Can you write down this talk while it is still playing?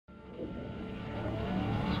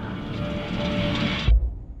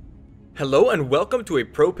Hello and welcome to a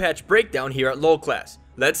Pro Patch breakdown here at LoL Class.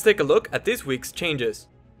 Let's take a look at this week's changes.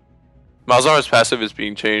 Malzahar's passive is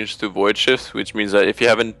being changed to Void Shift, which means that if you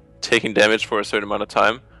haven't taken damage for a certain amount of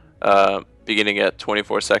time, beginning at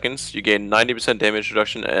 24 seconds, you gain 90% damage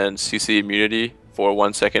reduction and CC immunity for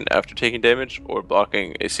 1 second after taking damage or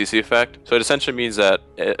blocking a CC effect. So it essentially means that,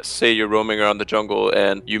 say you're roaming around the jungle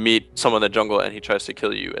and you meet someone in the jungle and he tries to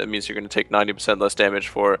kill you, it means you're going to take 90% less damage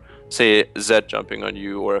for, say, Zed jumping on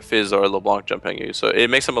you or a Fizz or a LeBlanc jumping on you. So it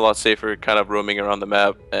makes him a lot safer kind of roaming around the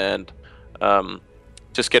map and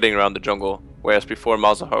just getting around the jungle. Whereas before,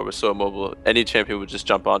 Malzahar was so mobile, any champion would just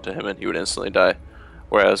jump onto him and he would instantly die.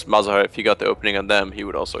 Whereas Malzahar, if he got the opening on them, he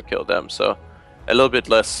would also kill them. So a little bit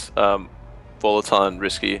less volatile and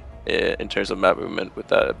risky in terms of map movement with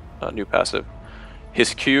that new passive.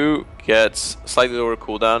 His Q gets slightly lower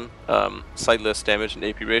cooldown, slightly less damage and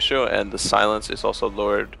AP ratio, and the silence is also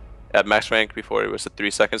lowered at max rank. Before it was a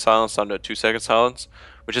 3-second silence down to a 2-second silence,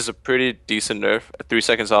 which is a pretty decent nerf. A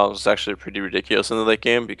 3-second silence is actually pretty ridiculous in the late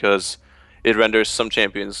game because it renders some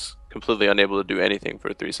champions completely unable to do anything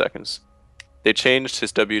for 3 seconds. They changed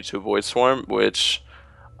his W to Void Swarm, which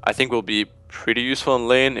I think will be pretty useful in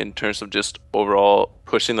lane in terms of just overall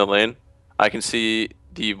pushing the lane. I can see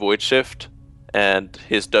the Void Shift and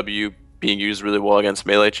his W being used really well against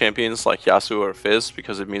melee champions like Yasuo or Fizz,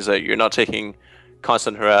 because it means that you're not taking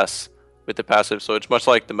constant harass with the passive. So it's much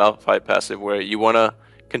like the Malphite passive where you want to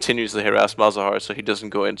continuously harass Malzahar so he doesn't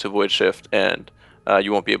go into Void Shift and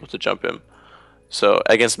you won't be able to jump him. So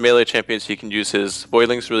against melee champions, he can use his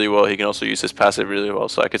Voidlings really well. He can also use his passive really well.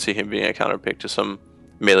 So I could see him being a counter pick to some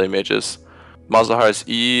melee mages. Malzahar's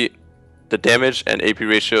E, the damage and AP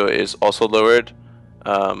ratio is also lowered,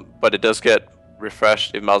 but it does get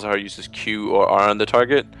refreshed if Malzahar uses Q or R on the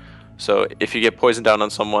target. So if you get poisoned down on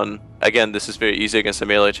someone, again, this is very easy against a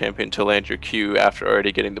melee champion to land your Q after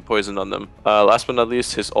already getting the poison on them. Last but not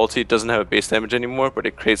least, his ulti doesn't have a base damage anymore, but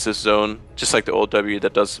it creates this zone, just like the old W,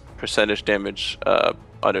 that does percentage damage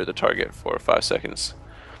under the target for 5 seconds.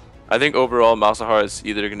 I think overall, Malzahar is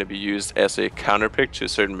either going to be used as a counter pick to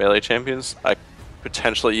certain melee champions, like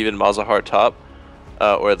potentially even Malzahar top,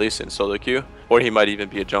 or at least in solo queue, or he might even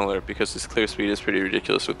be a jungler because his clear speed is pretty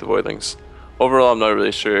ridiculous with the Voidlings. Overall, I'm not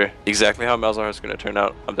really sure exactly how Malzahar is going to turn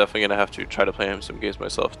out. I'm definitely going to have to try to play him some games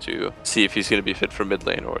myself to see if he's going to be fit for mid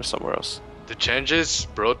lane or somewhere else. The changes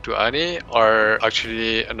brought to Annie are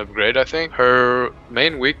actually an upgrade, I think. Her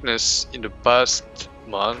main weakness in the past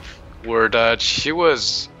month were that she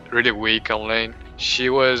was really weak on lane. She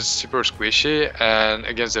was super squishy, and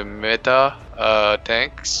against the meta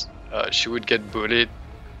tanks, she would get bullied.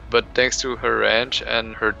 But thanks to her range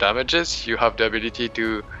and her damages, you have the ability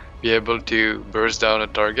to be able to burst down a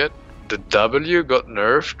target. The W got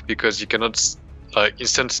nerfed because you cannot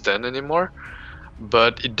instant stun anymore,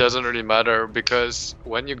 but it doesn't really matter because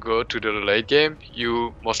when you go to the late game,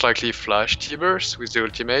 you most likely flash T-burst with the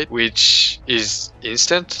ultimate, which is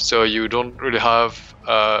instant, so you don't really have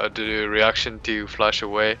the reaction to flash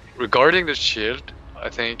away. Regarding the shield, I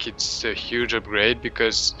think it's a huge upgrade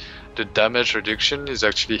because the damage reduction is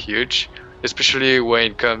actually huge, especially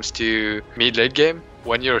when it comes to mid-late game.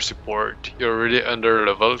 When you're a support, you're really under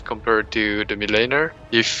leveled compared to the mid laner.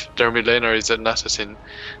 If their mid laner is an assassin,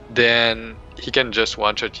 then he can just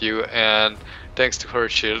one-shot you, and thanks to her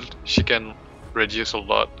shield, she can reduce a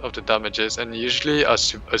lot of the damages. And usually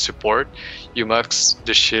as a support, you max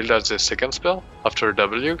the shield as a second spell after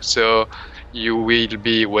W, so you will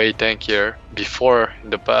be way tankier. Before, in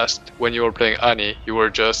the past, when you were playing Annie, you were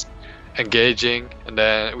just engaging, and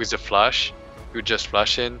then with the flash, you just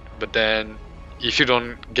flash in, but then if you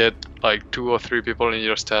don't get like 2 or 3 people in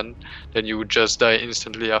your stun, then you would just die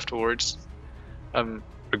instantly afterwards.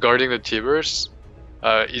 Regarding the T-burst,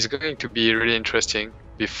 it's going to be really interesting.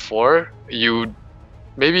 Before, you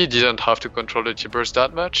maybe didn't have to control the T-burst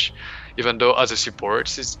that much, even though as a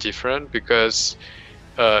support it's different because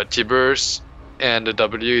T-burst and the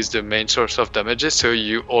W is the main source of damages, so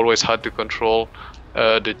you always had to control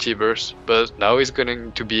the T-burst. But now it's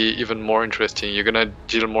going to be even more interesting. You're gonna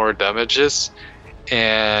deal more damages,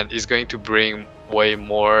 and it's going to bring way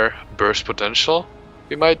more burst potential.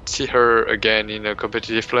 We might see her again in a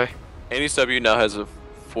competitive play. Annie's W now has a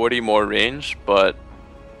 40 more range, but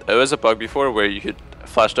there was a bug before where you could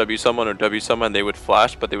flash W someone or W someone, they would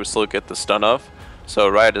flash, but they would still get the stun off. So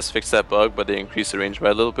Riot has fixed that bug, but they increased the range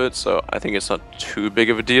by a little bit, so I think it's not too big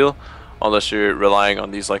of a deal unless you're relying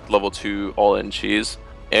on these like level 2 all-in cheese.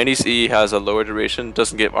 Annie's E has a lower duration,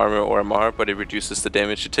 doesn't give armor or MR, but it reduces the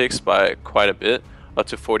damage she takes by quite a bit, up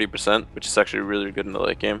to 40%, which is actually really good in the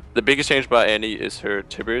late game. The biggest change by Annie is her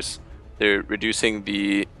Tibbers. They're reducing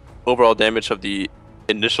the overall damage of the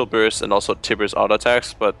initial burst and also Tibbers auto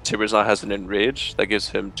attacks, but Tibbers now has an enrage that gives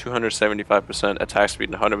him 275% attack speed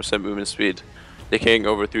and 100% movement speed, decaying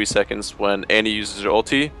over 3 seconds when Annie uses her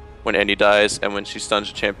ulti, when Annie dies, and when she stuns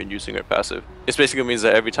a champion using her passive. This basically means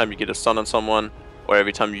that every time you get a stun on someone, or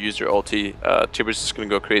every time you use your ulti, Tibbers is going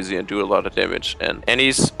to go crazy and do a lot of damage. And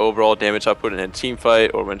Annie's overall damage output in a team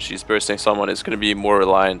fight or when she's bursting someone is going to be more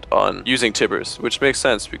reliant on using Tibbers, which makes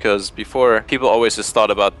sense because before, people always just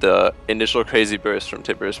thought about the initial crazy burst from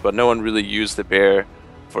Tibbers, but no one really used the bear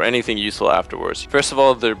for anything useful afterwards. First of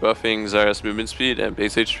all, they're buffing Zyra's movement speed and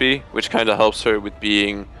base HP, which kind of helps her with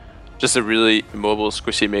being just a really immobile,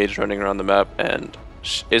 squishy mage running around the map, and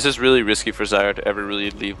it's just really risky for Zyra to ever really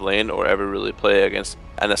leave lane or ever really play against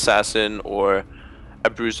an assassin or a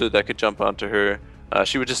bruiser that could jump onto her.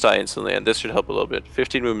 She would just die instantly, and this should help a little bit.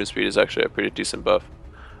 15 movement speed is actually a pretty decent buff.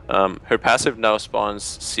 Her passive now spawns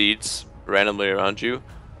seeds randomly around you,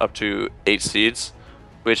 up to 8 seeds,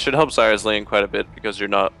 which should help Zyra's lane quite a bit because you're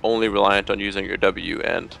not only reliant on using your W,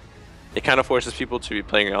 and it kind of forces people to be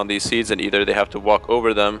playing around these seeds, and either they have to walk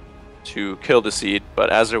over them to kill the seed, but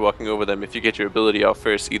as they're walking over them, if you get your ability out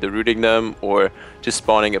first, either rooting them or just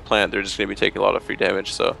spawning a plant, they're just going to be taking a lot of free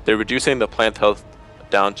damage. So they're reducing the plant health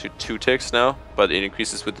down to 2 ticks now, but it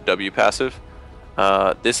increases with the W passive.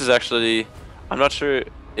 This is actually, I'm not sure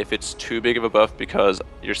if it's too big of a buff because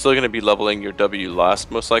you're still going to be leveling your W last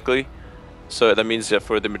most likely. So that means that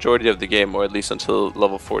for the majority of the game, or at least until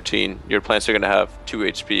level 14, your plants are going to have 2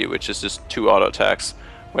 HP, which is just 2 auto attacks,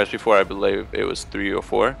 whereas before I believe it was 3 or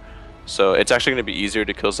 4. So it's actually going to be easier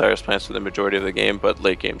to kill Zyra's plants for the majority of the game, but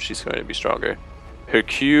late game she's going to be stronger. Her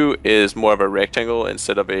Q is more of a rectangle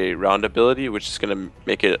instead of a round ability, which is going to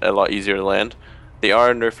make it a lot easier to land. They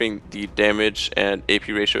are nerfing the damage and AP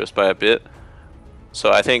ratios by a bit,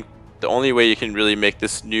 so I think the only way you can really make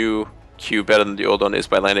this new Q better than the old one is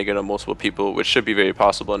by landing it on multiple people, which should be very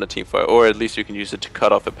possible in a team fight, or at least you can use it to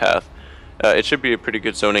cut off a path. It should be a pretty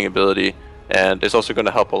good zoning ability, and it's also going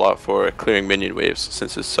to help a lot for clearing minion waves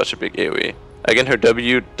since it's such a big AoE. Again, her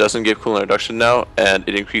W doesn't give cooldown reduction now, and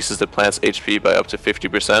it increases the plant's HP by up to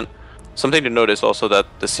 50%. Something to note is also that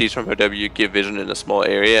the seeds from her W give vision in a small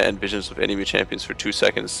area and visions of enemy champions for 2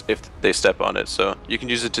 seconds if they step on it. So you can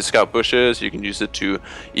use it to scout bushes, you can use it to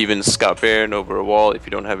even scout Baron over a wall if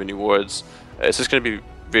you don't have any wards. It's just going to be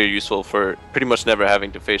very useful for pretty much never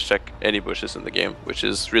having to face check any bushes in the game, which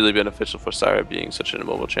is really beneficial for Zyra being such an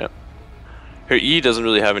immobile champ. Her E doesn't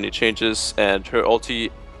really have any changes, and her ulti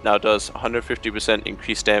now does 150%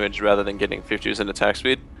 increased damage rather than getting 50% attack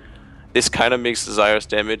speed. This kind of makes Zyra's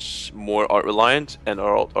damage more art reliant, and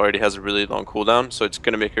our ult already has a really long cooldown, so it's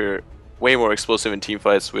going to make her way more explosive in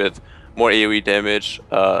teamfights with more AoE damage,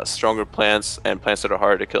 stronger plants, and plants that are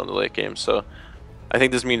harder to kill in the late game. So I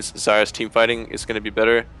think this means Zyra's teamfighting is going to be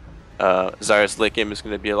better. Zyra's late game is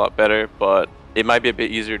going to be a lot better, but it might be a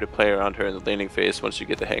bit easier to play around her in the laning phase once you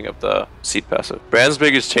get the hang of the seed passive. Brand's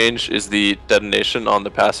biggest change is the detonation on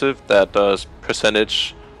the passive that does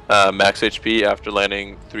percentage max HP after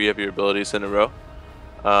landing 3 of your abilities in a row.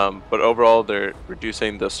 But overall, they're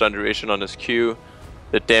reducing the stun duration on his Q,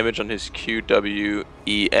 the damage on his Q, W,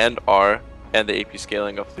 E, and R, and the AP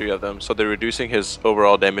scaling of 3 of them. So they're reducing his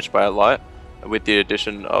overall damage by a lot with the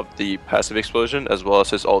addition of the passive explosion as well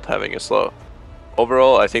as his ult having a slow.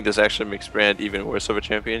 Overall, I think this actually makes Brand even worse of a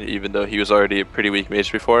champion, even though he was already a pretty weak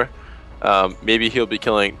mage before. Maybe he'll be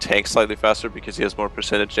killing tanks slightly faster because he has more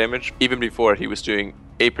percentage damage. Even before, he was doing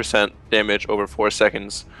 8% damage over 4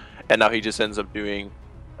 seconds, and now he just ends up doing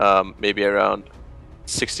maybe around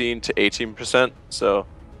 16 to 18%. So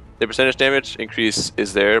the percentage damage increase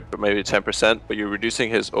is there, but maybe 10%, but you're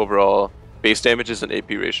reducing his overall base damages and AP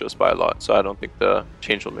ratios by a lot, so I don't think the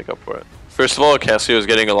change will make up for it. First of all, Cassio is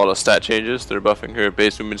getting a lot of stat changes. They're buffing her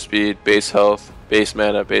base movement speed, base health, base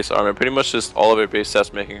mana, base armor, pretty much just all of her base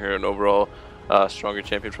stats, making her an overall stronger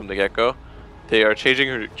champion from the get-go. They are changing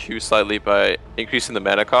her Q slightly by increasing the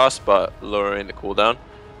mana cost but lowering the cooldown.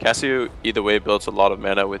 Cassio either way builds a lot of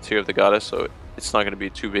mana with Tear of the Goddess, so it's not going to be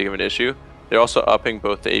too big of an issue. They're also upping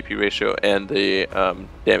both the AP ratio and the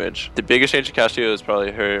damage. The biggest change to Cassio is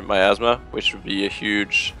probably her miasma, which would be a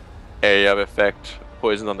huge area of effect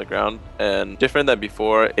poison on the ground, and different than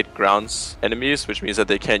before, it grounds enemies, which means that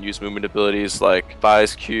they can't use movement abilities like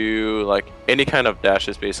Vi's Q, like any kind of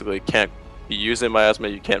dashes basically can't be used in miasma.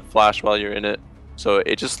 You can't flash while you're in it, so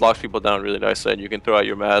it just locks people down really nicely, and you can throw out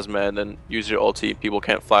your miasma and then use your ulti. People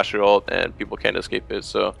can't flash your ult and people can't escape it.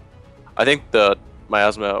 So I think the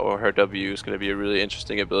miasma or her W is going to be a really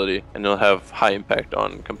interesting ability, and it'll have high impact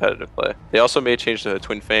on competitive play. They also made change to the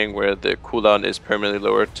Twin Fang where the cooldown is permanently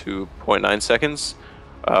lowered to 0.9 seconds,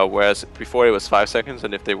 whereas before it was 5 seconds,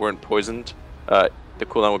 and if they weren't poisoned, the the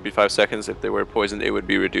cooldown would be 5 seconds. If they were poisoned, it would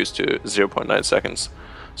be reduced to 0.9 seconds.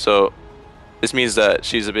 So this means that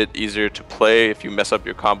she's a bit easier to play if you mess up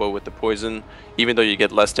your combo with the poison. Even though you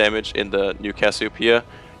get less damage in the new Cassiopeia,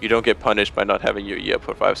 you don't get punished by not having your E up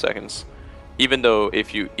for 5 seconds. Even though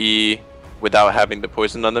if you E without having the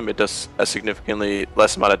poison on them, it does a significantly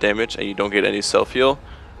less amount of damage and you don't get any self-heal,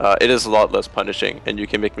 it is a lot less punishing, and you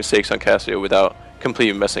can make mistakes on Cassio without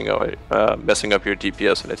completely messing up your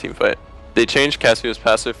DPS in a team fight. They changed Cassio's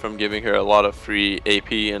passive from giving her a lot of free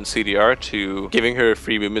AP and CDR to giving her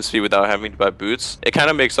free movement speed without having to buy boots. It kind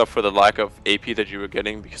of makes up for the lack of AP that you were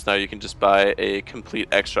getting, because now you can just buy a complete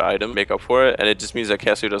extra item, make up for it, and it just means that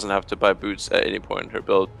Cassio doesn't have to buy boots at any point in her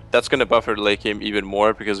build. That's going to buff her late game even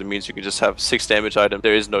more, because it means you can just have 6 damage items.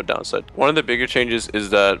 There is no downside. One of the bigger changes is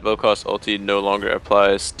that Vel'Koz's ulti no longer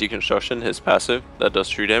applies Deconstruction, his passive, that does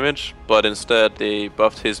true damage, but instead they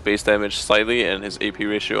buffed his base damage slightly and his AP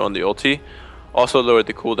ratio on the ulti. Also lowered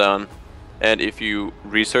the cooldown, and if you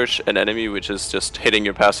research an enemy, which is just hitting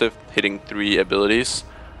your passive, hitting 3 abilities,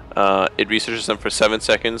 it researches them for 7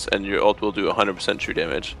 seconds and your ult will do 100% true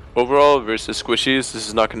damage. Overall, versus squishies, this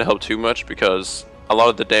is not going to help too much, because a lot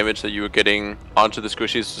of the damage that you were getting onto the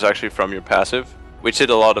squishies was actually from your passive, which did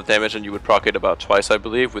a lot of damage, and you would proc it about twice, I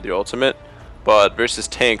believe, with your ultimate. But versus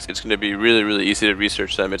tanks, it's going to be really easy to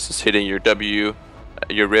research them. It's just hitting your W,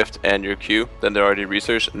 your Rift, and your Q, then they're already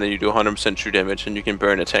researched, and then you do 100% true damage and you can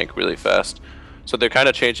burn a tank really fast. So they're kind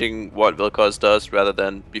of changing what Vel'Koz does, rather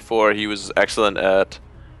than before he was excellent at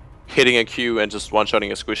hitting a Q and just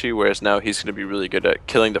one-shotting a squishy, whereas now he's going to be really good at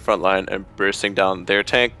killing the front line and bursting down their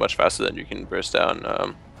tank much faster than you can burst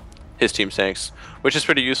down his team's tanks, which is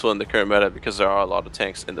pretty useful in the current meta because there are a lot of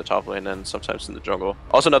tanks in the top lane and sometimes in the jungle.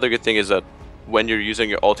 Also, another good thing is that when you're using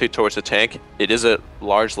your ulti towards the tank, it is a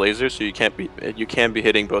large laser, so you can be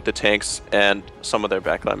hitting both the tanks and some of their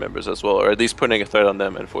backline members as well, or at least putting a threat on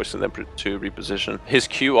them and forcing them to reposition. His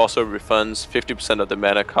Q also refunds 50% of the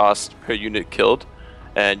mana cost per unit killed,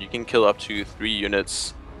 and you can kill up to 3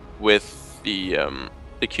 units with the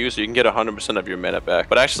Q, so you can get 100% of your mana back.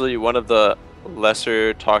 But actually, one of the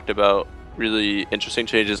lesser talked about really interesting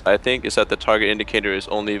changes, I think, is that the target indicator is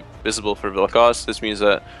only visible for Vel'Koz. This means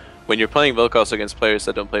that when you're playing Vel'Koz against players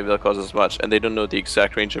that don't play Vel'Koz as much and they don't know the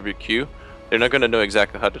exact range of your Q, they're not going to know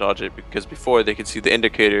exactly how to dodge it, because before they could see the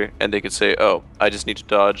indicator and they could say, oh, I just need to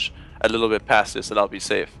dodge a little bit past this and I'll be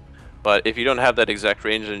safe. But if you don't have that exact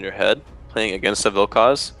range in your head playing against a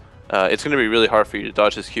Vel'Koz, it's going to be really hard for you to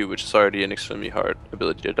dodge his Q, which is already an extremely hard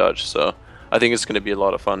ability to dodge. So I think it's going to be a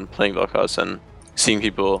lot of fun playing Vel'Koz and seeing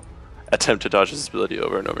people attempt to dodge his ability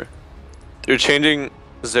over and over. They're changing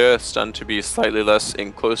Xerath's stun to be slightly less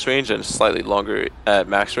in close range and slightly longer at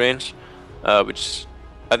max range, which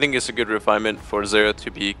I think is a good refinement for Xerath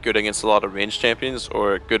to be good against a lot of ranged champions,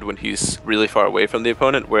 or good when he's really far away from the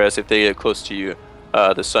opponent, whereas if they get close to you,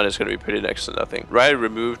 the stun is going to be pretty next to nothing. Riot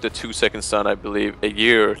removed the 2-second stun, I believe, a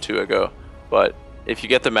year or 2 ago, but if you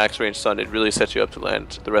get the max range stun, it really sets you up to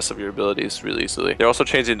land the rest of your abilities really easily. They're also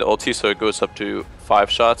changing the ulti, so it goes up to 5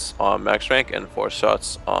 shots on max rank and 4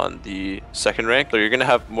 shots on the second rank. So you're going to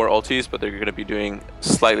have more ultis, but they're going to be doing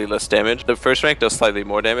slightly less damage. The first rank does slightly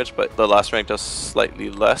more damage, but the last rank does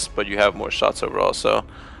slightly less, but you have more shots overall. So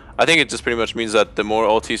I think it just pretty much means that the more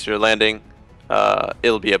ultis you're landing,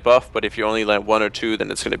 it'll be a buff, but if you only land 1 or 2,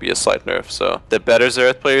 then it's going to be a slight nerf. So the better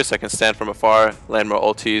Xerath players that can stand from afar, land more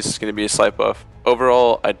ultis, is going to be a slight buff.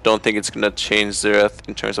 Overall, I don't think it's going to change Xerath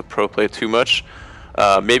in terms of pro play too much.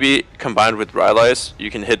 Maybe combined with Rylai's, you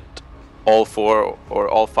can hit all 4 or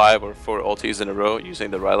all 5 or 4 ultis in a row using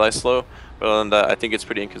the Rylai slow. But other than that, I think it's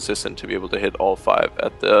pretty inconsistent to be able to hit all 5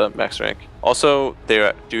 at the max rank. Also,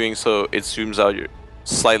 they're doing so it zooms out your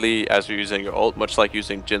slightly as you're using your ult, much like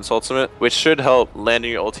using Jin's ultimate, which should help landing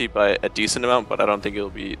your ulti by a decent amount, but I don't think it'll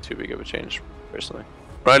be too big of a change, personally.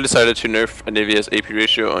 Brian decided to nerf Anivia's AP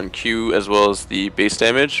ratio on Q as well as the base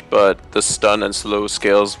damage, but the stun and slow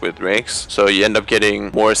scales with ranks, so you end up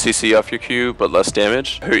getting more CC off your Q but less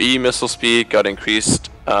damage. Her E missile speed got increased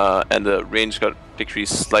and the range got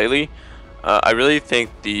decreased slightly. I really think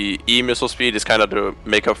the E missile speed is kind of to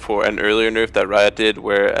make up for an earlier nerf that Riot did,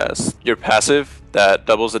 whereas your passive that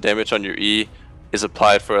doubles the damage on your E is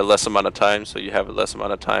applied for a less amount of time, so you have a less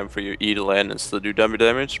amount of time for your E to land and still do double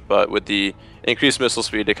damage. But with the increased missile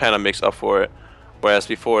speed, it kind of makes up for it, whereas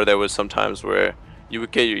before there was some times where you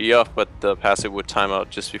would get your E off, but the passive would time out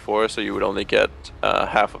just before, so you would only get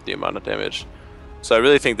half of the amount of damage. So I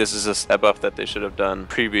really think this is a buff that they should have done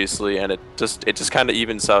previously, and it just kind of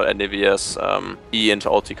evens out Anivia's E into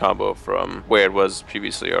ulti combo from where it was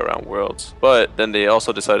previously around Worlds. But then they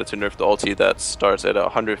also decided to nerf the ulti that starts at a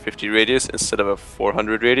 150 radius instead of a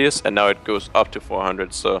 400 radius, and now it goes up to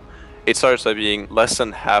 400. So it starts by being less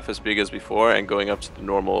than half as big as before and going up to the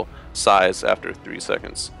normal size after 3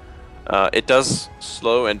 seconds. It does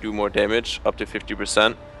slow and do more damage, up to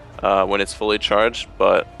 50%. When it's fully charged,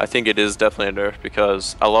 but I think it is definitely a nerf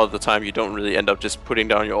because a lot of the time you don't really end up just putting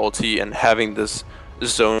down your ulti and having this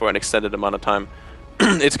zone for an extended amount of time.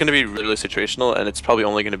 It's going to be really situational, and it's probably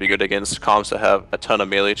only going to be good against comps that have a ton of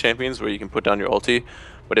melee champions where you can put down your ulti.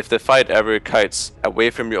 But if the fight ever kites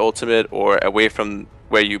away from your ultimate or away from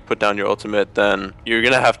where you put down your ultimate, then you're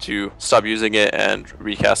going to have to stop using it and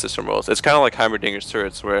recast it somewhere else. It's kind of like Heimerdinger's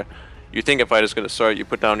turrets, where you think a fight is going to start, you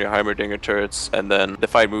put down your Heimerdinger turrets, and then the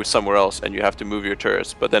fight moves somewhere else, and you have to move your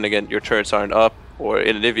turrets. But then again, your turrets aren't up, or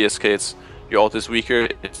in Anivia's case, your ult is weaker,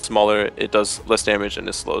 it's smaller, it does less damage, and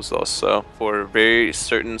it slows us. So for very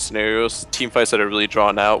certain scenarios, team fights that are really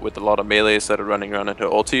drawn out with a lot of melees that are running around into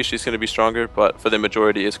ulti, she's going to be stronger, but for the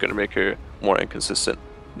majority, it's going to make her more inconsistent.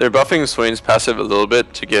 They're buffing Swain's passive a little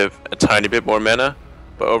bit to give a tiny bit more mana,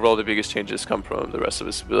 but overall the biggest changes come from the rest of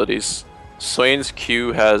his abilities. Swain's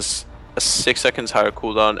Q has a 6 seconds higher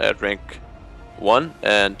cooldown at rank 1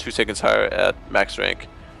 and 2 seconds higher at max rank,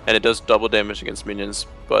 and it does double damage against minions.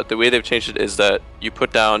 But the way they've changed it is that you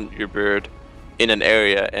put down your bird in an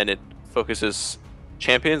area and it focuses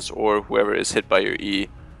champions or whoever is hit by your E,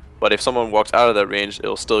 but if someone walks out of that range,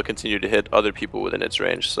 it'll still continue to hit other people within its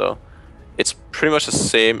range. So it's pretty much the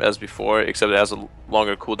same as before, except it has a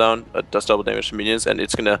longer cooldown, it does double damage to minions, and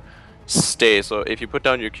it's gonna stay. So if you put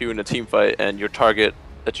down your Q in a team fight and your target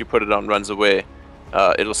that you put it on runs away,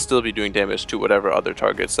 it'll still be doing damage to whatever other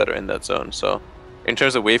targets that are in that zone. So in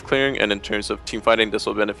terms of wave clearing and in terms of team fighting, this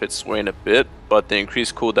will benefit Swain a bit, but the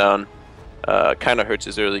increased cooldown kind of hurts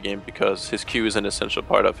his early game because his Q is an essential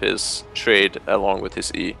part of his trade along with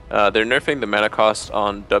his E. They're nerfing the mana cost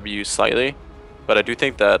on W slightly, but I do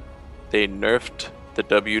think that they nerfed the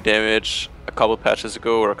W damage a couple patches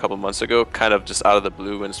ago or a couple months ago, kind of just out of the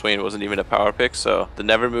blue when Swain wasn't even a power pick, so the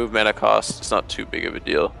never move mana cost is not too big of a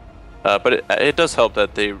deal. But it does help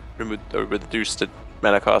that they removed or reduced the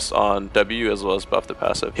mana cost on W as well as buff the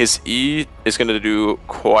passive. His E is going to do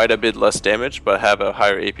quite a bit less damage but have a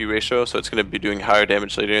higher AP ratio, so it's going to be doing higher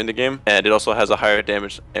damage later in the game, and it also has a higher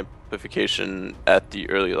damage amplification at the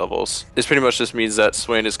early levels. This pretty much just means that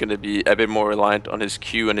Swain is going to be a bit more reliant on his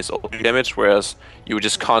Q and his ulti damage, whereas you would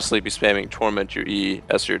just constantly be spamming Torment your E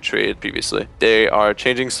as your trade previously. They are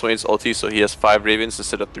changing Swain's ulti so he has 5 Ravens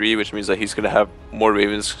instead of 3, which means that he's going to have more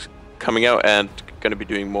Ravens coming out and going to be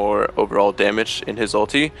doing more overall damage in his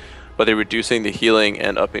ulti, but they're reducing the healing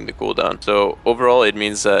and upping the cooldown. So overall it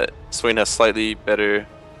means that Swain has slightly better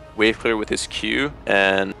wave clear with his Q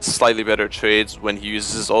and slightly better trades when he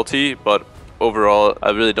uses his ulti, but overall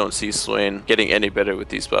I really don't see Swain getting any better with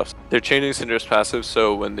these buffs. They're changing Syndra's passive,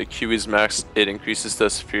 so when the Q is maxed, it increases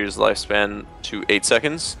the sphere's lifespan to 8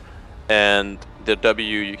 seconds, and the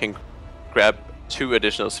W, you can grab 2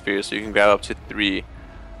 additional spheres, so you can grab up to 3.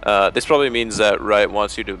 This probably means that Riot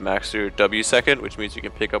wants you to max your W second, which means you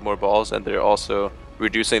can pick up more balls, and they're also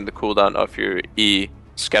reducing the cooldown of your E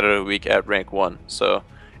Scatter a Week at rank 1. So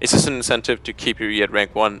it's just an incentive to keep your E at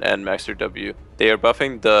rank 1 and max your W. They are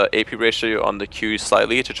buffing the AP ratio on the Q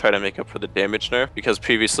slightly to try to make up for the damage nerf, because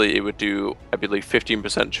previously it would do, I believe,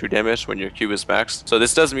 15% true damage when your Q is maxed. So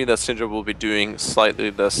this does mean that Syndra will be doing slightly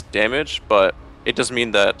less damage, but it does mean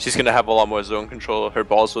that she's going to have a lot more zone control, her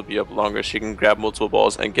balls will be up longer, she can grab multiple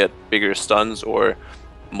balls and get bigger stuns or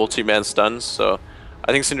multi-man stuns. So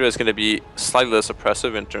I think Syndra is going to be slightly less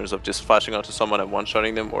oppressive in terms of just flashing onto someone and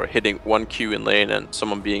one-shotting them, or hitting one Q in lane and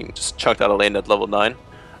someone being just chunked out of lane at level 9.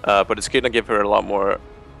 But it's going to give her a lot more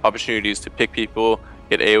opportunities to pick people,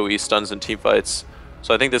 get AoE stuns in teamfights.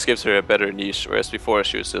 So I think this gives her a better niche, whereas before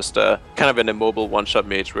she was just kind of an immobile one-shot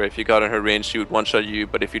mage where if you got in her range she would one-shot you,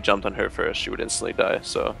 but if you jumped on her first she would instantly die.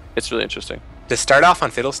 So it's really interesting. To start off on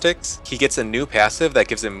Fiddlesticks, he gets a new passive that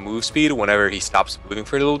gives him move speed whenever he stops moving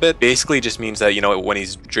for a little bit. Basically just means that, you know, when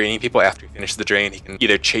he's draining people after he finishes the drain, he can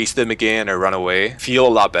either chase them again or run away. Feel a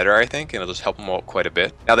lot better, I think, and it'll just help him out quite a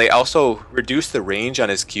bit. Now they also reduce the range on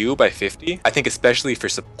his Q by 50. I think especially for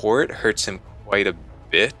support, hurts him quite a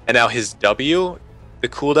bit. And now his W, the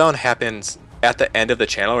cooldown happens at the end of the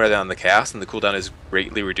channel rather than on the cast, and the cooldown is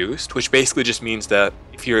greatly reduced, which basically just means that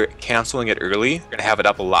if you're canceling it early, you're going to have it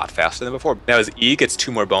up a lot faster than before. Now his E gets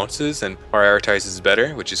 2 more bounces and prioritizes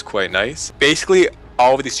better, which is quite nice. Basically,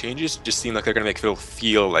 all of these changes just seem like they're going to make Fiddle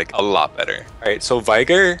feel like a lot better. Alright, so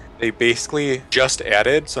Vigor, they basically just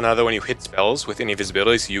added, so now that when you hit spells with any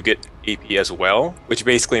visibilities, you get AP as well, which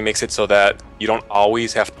basically makes it so that you don't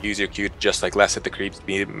always have to use your Q to just like last hit the creeps to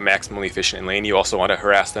be maximally efficient in lane. You also want to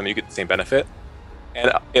harass them, you get the same benefit.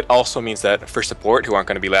 And it also means that for support, who aren't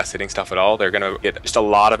going to be last hitting stuff at all, they're going to get just a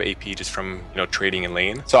lot of AP just from, you know, trading in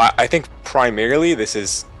lane. So I think primarily this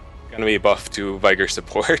is going to be a buff to Vigor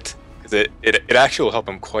support. It actually will help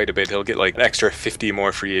him quite a bit. He'll get like an extra 50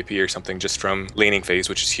 more free AP or something just from laning phase,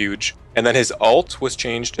 which is huge. And then his ult was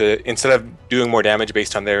changed to, instead of doing more damage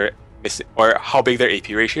based on their or how big their AP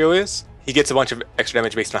ratio is, he gets a bunch of extra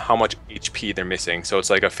damage based on how much HP they're missing. So it's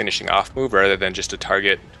like a finishing off move rather than just a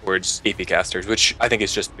target towards AP casters, which I think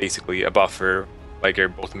is just basically a buff for Vigor,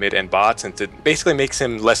 both mid and bot, since it basically makes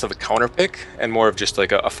him less of a counter pick and more of just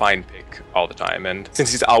like a fine pick all the time. And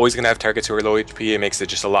since he's always going to have targets who are low HP, it makes it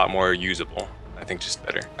just a lot more usable. I think just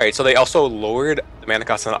better. Alright, so they also lowered the mana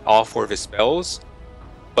cost on all 4 of his spells,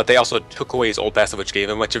 but they also took away his old passive, which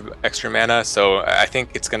gave him much of extra mana. So I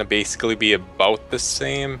think it's going to basically be about the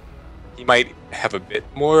same. He might have a bit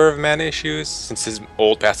more of mana issues since his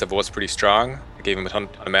old passive was pretty strong. It gave him a ton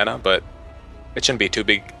of mana, but it shouldn't be too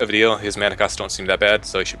big of a deal. His mana costs don't seem that bad,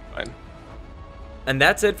 so he should be fine. And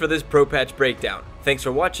that's it for this Pro Patch breakdown. Thanks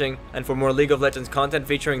for watching, and for more League of Legends content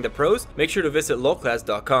featuring the pros, make sure to visit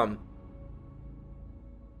lowclass.com.